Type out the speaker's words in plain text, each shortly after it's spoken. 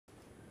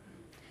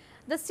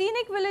The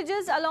scenic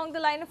villages along the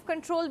line of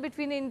control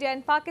between India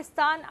and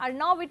Pakistan are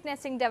now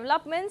witnessing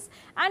developments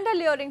and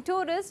alluring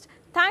tourists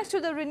thanks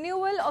to the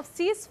renewal of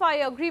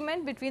ceasefire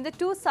agreement between the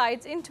two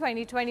sides in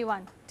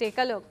 2021. Take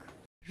a look.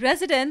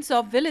 Residents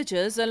of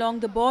villages along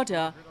the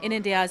border in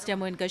India's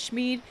Jammu and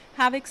Kashmir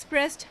have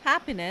expressed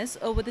happiness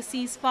over the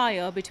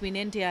ceasefire between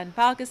India and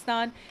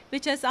Pakistan,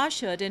 which has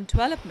ushered in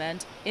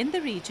development in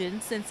the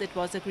region since it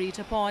was agreed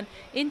upon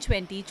in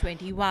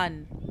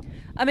 2021.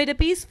 Amid a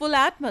peaceful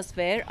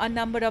atmosphere, a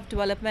number of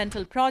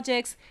developmental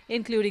projects,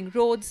 including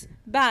roads,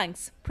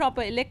 banks,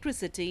 proper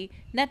electricity,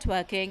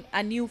 networking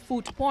and new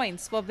food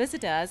points for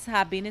visitors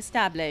have been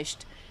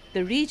established.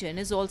 The region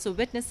is also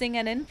witnessing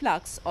an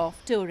influx of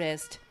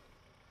tourists.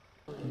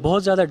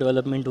 बहुत ज़्यादा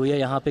development हुई है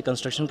यहाँ पे,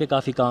 construction के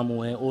काफ़ी काम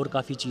हुए हैं और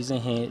काफ़ी चीज़ें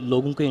हैं।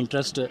 लोगों के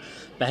इंटरेस्ट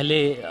पहले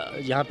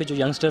यहाँ पे जो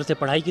यंगस्टर्स थे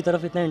पढ़ाई की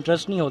तरफ इतना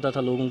इंटरेस्ट नहीं होता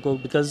था लोगों को,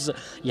 बिकॉज़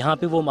यहाँ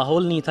पे वो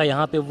माहौल नहीं था,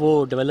 यहाँ पे वो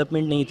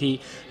डेवलपमेंट नहीं थी,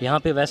 यहाँ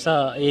पे वैसा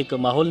एक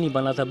माहौल नहीं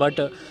बना था।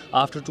 बट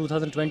आफ्टर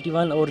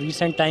 2021 और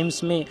रिसेंट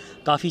टाइम्स में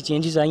काफ़ी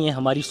चेंजेस आई हैं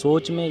हमारी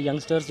सोच में।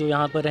 यंगस्टर्स जो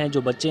यहाँ पर हैं,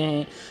 जो बच्चे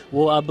हैं,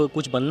 वो अब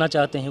कुछ बनना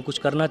चाहते हैं, कुछ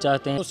करना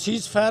चाहते हैं। तो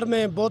सीज़ फायर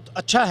में बहुत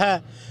अच्छा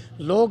है,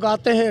 लोग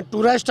आते हैं,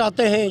 टूरिस्ट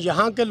आते हैं,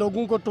 यहाँ के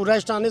लोगों को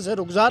टूरिस्ट आने से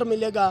रुज़गार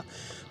मिलेगा।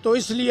 तो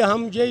इसलिए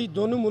हम यही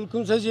दोनों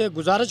मुल्कों से ये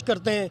गुजारिश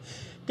करते हैं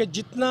कि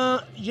जितना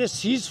ये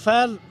सीज़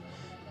फायर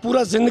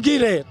पूरा ज़िंदगी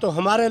रहे तो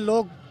हमारे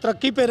लोग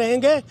तरक्की पे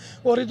रहेंगे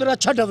और इधर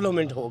अच्छा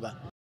डेवलपमेंट होगा।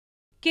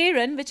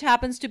 Keren, which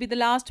happens to be the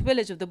last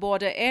village of the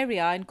border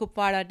area in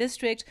Kupwara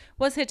district,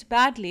 was hit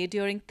badly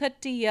during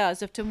 30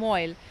 years of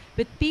turmoil,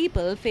 with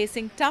people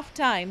facing tough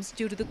times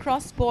due to the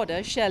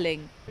cross-border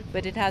shelling.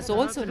 But it has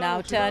also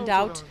now turned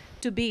out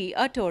to be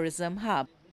a tourism hub.